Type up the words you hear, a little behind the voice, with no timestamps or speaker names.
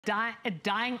a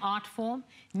dying art form.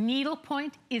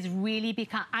 Needlepoint is really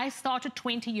become, I started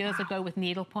 20 years ago with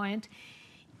needlepoint.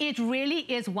 It really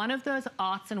is one of those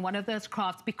arts and one of those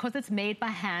crafts, because it's made by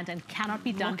hand and cannot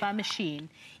be done by machine.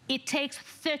 It takes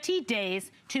 30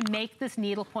 days to make this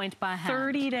needlepoint by hand.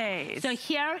 30 days. So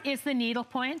here is the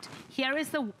needlepoint. Here is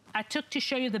the, I took to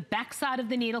show you the back side of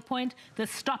the needlepoint, the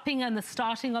stopping and the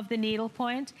starting of the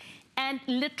needlepoint. And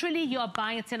literally you're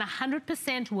buying, it's in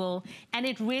 100% wool, and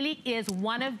it really is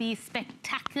one of these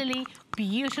spectacularly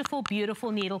beautiful, beautiful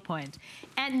needlepoint.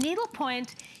 And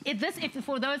needlepoint,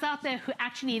 for those out there who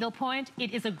actually needlepoint,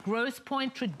 it is a gross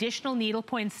point traditional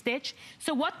needlepoint stitch.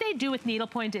 So what they do with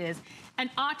needlepoint is, an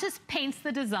artist paints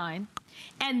the design,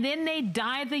 and then they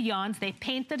dye the yarns, they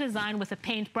paint the design with a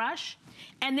paintbrush,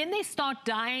 and then they start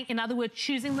dyeing, in other words,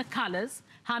 choosing the colors,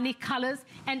 how many colors,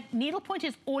 and needlepoint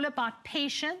is all about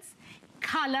patience,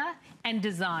 color, and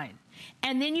design.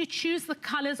 And then you choose the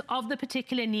colors of the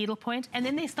particular needlepoint, and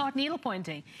then they start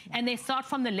needlepointing. And they start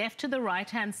from the left to the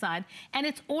right-hand side, and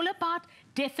it's all about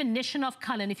definition of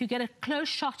color. And if you get a close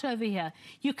shot over here,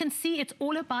 you can see it's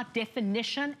all about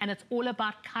definition, and it's all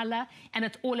about color, and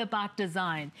it's all about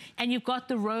design. And you've got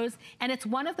the rows, and it's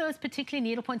one of those particular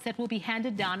needlepoints that will be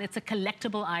handed down. It's a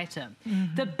collectible item.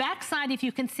 The back side, if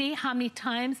you can see how many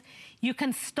times you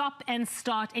can stop and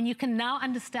start, and you can now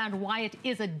understand why it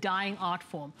is a dying art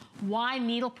form. Why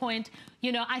needlepoint?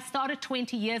 You know, I started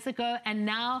 20 years ago, and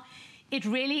now it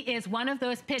really is one of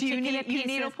those particular pieces. Do you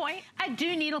needlepoint? I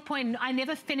do needlepoint. I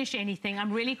never finish anything.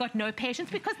 I'm really got no patience,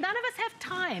 because none of us have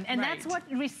time. And that's what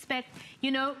respect,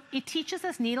 you know, it teaches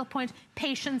us needlepoint,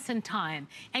 patience and time.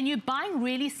 And you're buying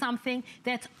really something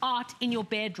that's art in your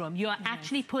bedroom. You are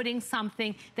actually putting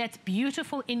something that's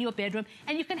beautiful in your bedroom,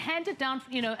 and you can hand it down,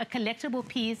 you know, a collectible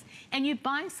piece, and you're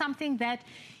buying something that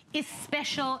is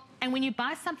special. And when you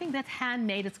buy something that's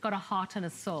handmade, it's got a heart and a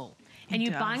soul. And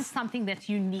you're buying something that's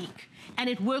unique. And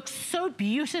it works so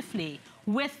beautifully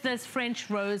with this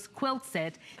French rose quilt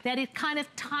set that it kind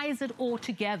of ties it all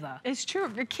together. It's true.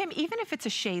 Kim, even if it's a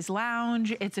chaise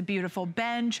lounge, it's a beautiful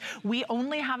bench, we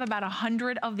only have about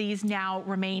 100 of these now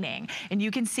remaining. And you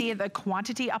can see the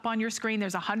quantity up on your screen.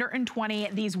 There's 120.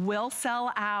 These will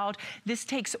sell out. This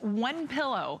takes one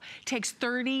pillow, takes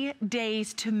 30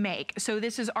 days to make. So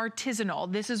this is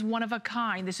artisanal. This is one of a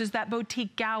kind. This is that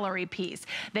boutique gallery piece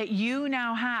that you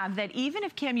now have, that even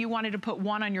if, Kim, you wanted to put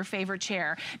one on your favorite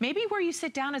chair, maybe where you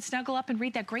sit down and snuggle up and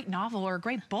read that great novel or a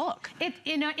great book.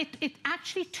 It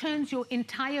actually turns your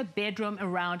entire bedroom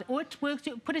around, or it works,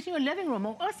 you put it in your living room,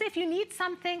 or also if you need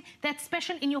something that's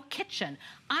special in your kitchen.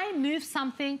 I move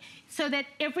something so that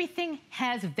everything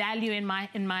has value in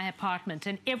my apartment,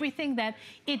 and everything that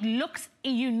it looks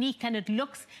unique, and it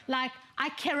looks like I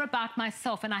care about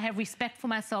myself and I have respect for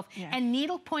myself. And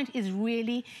needlepoint is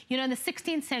really, you know, in the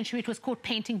 16th century, it was called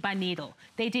painting by needle.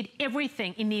 They did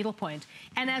everything in needlepoint.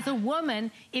 And as a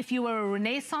woman, if you were a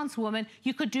Renaissance woman,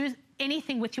 you could do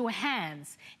anything with your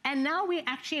hands. And now we're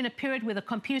actually in a period where the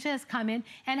computer has come in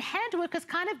and handwork has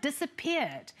kind of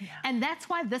disappeared. And that's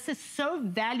why this is so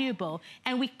valuable,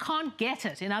 and we can't get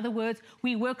it. In other words,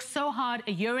 we work so hard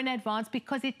a year in advance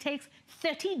because it takes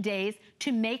 30 days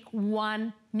to make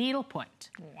one needlepoint.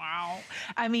 Wow.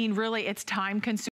 I mean, really, it's time consuming.